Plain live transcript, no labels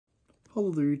Hello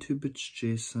there YouTube, it's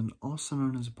Jason, also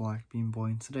known as BlackBeanBoi,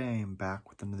 and today I am back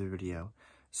with another video.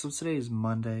 So today is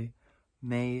Monday,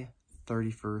 May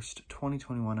 31st,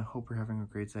 2021. I hope you're having a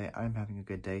great day. I'm having a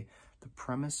good day. The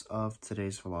premise of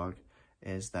today's vlog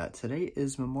is that today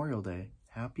is Memorial Day.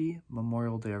 Happy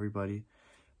Memorial Day, everybody.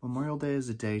 Memorial Day is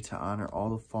a day to honor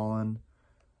all the fallen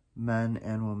men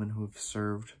and women who have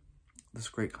served this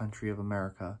great country of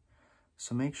America.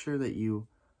 So make sure that you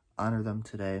honor them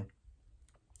today.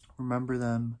 Remember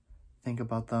them, think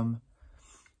about them,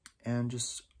 and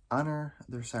just honor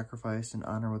their sacrifice and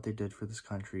honor what they did for this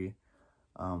country.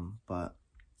 But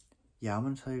yeah, I'm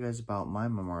going to tell you guys about my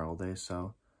Memorial Day.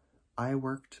 So I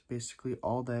worked basically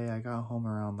all day. I got home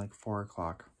around like 4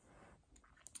 o'clock.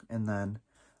 And then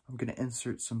I'm going to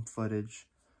insert some footage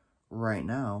right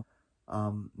now.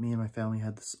 Me and my family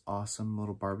had this awesome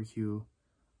little barbecue.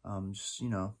 Just,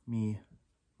 me,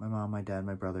 my mom, my dad,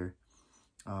 my brother.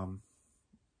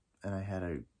 And I had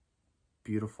a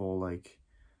beautiful,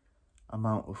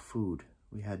 amount of food.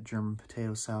 We had German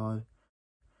potato salad,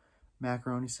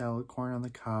 macaroni salad, corn on the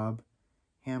cob,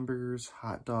 hamburgers,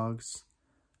 hot dogs.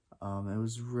 It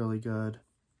was really good.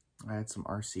 I had some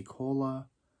RC Cola,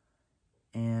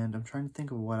 and I'm trying to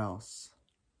think of what else.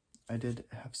 I did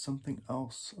have something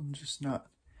else. I'm just not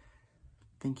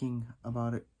thinking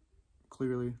about it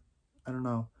clearly. I don't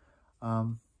know.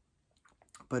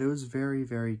 But it was very,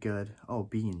 very good. Oh,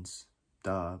 beans.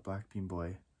 Duh,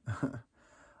 BlackBeanBoi.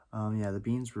 Yeah, the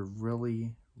beans were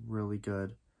really, really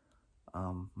good.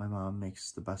 My mom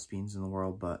makes the best beans in the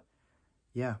world, but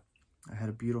yeah, I had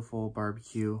a beautiful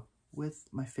barbecue with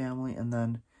my family, and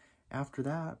then after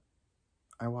that,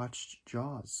 I watched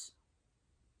Jaws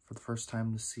for the first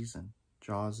time this season.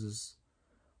 Jaws is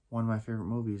one of my favorite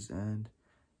movies, and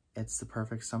it's the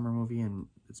perfect summer movie, and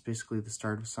it's basically the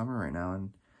start of summer right now, and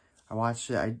I watched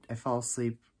it. I fell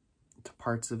asleep to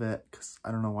parts of it because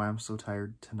I don't know why I'm so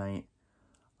tired tonight.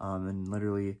 And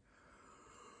literally,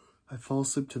 I fell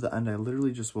asleep to the end. I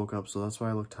literally just woke up, so that's why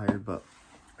I look tired, but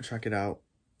check it out.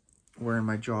 Wearing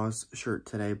my Jaws shirt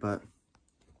today, but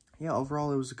yeah,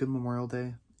 overall, it was a good Memorial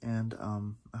Day, and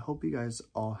I hope you guys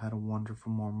all had a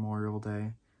wonderful Memorial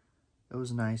Day. It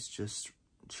was nice just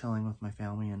chilling with my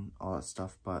family and all that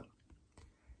stuff, but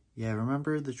yeah,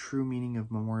 remember the true meaning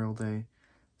of Memorial Day,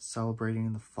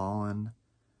 celebrating the fallen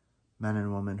men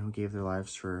and women who gave their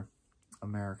lives for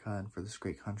America and for this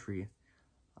great country.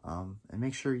 And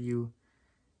make sure you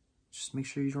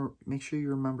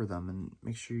remember them, and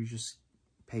make sure you just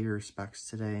pay your respects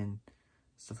today and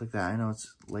stuff like that. I know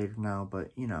it's later now,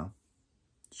 but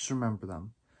just remember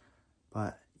them.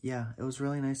 But yeah, it was a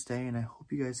really nice day, and I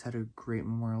hope you guys had a great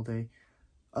Memorial Day.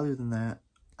 Other than that,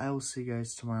 I will see you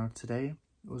guys tomorrow. Today,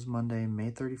 it was Monday, May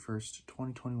 31st,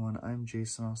 2021. I'm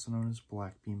Jason, also known as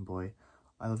BlackBeanBoi.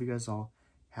 I love you guys all.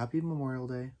 Happy Memorial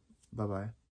Day. Bye-bye.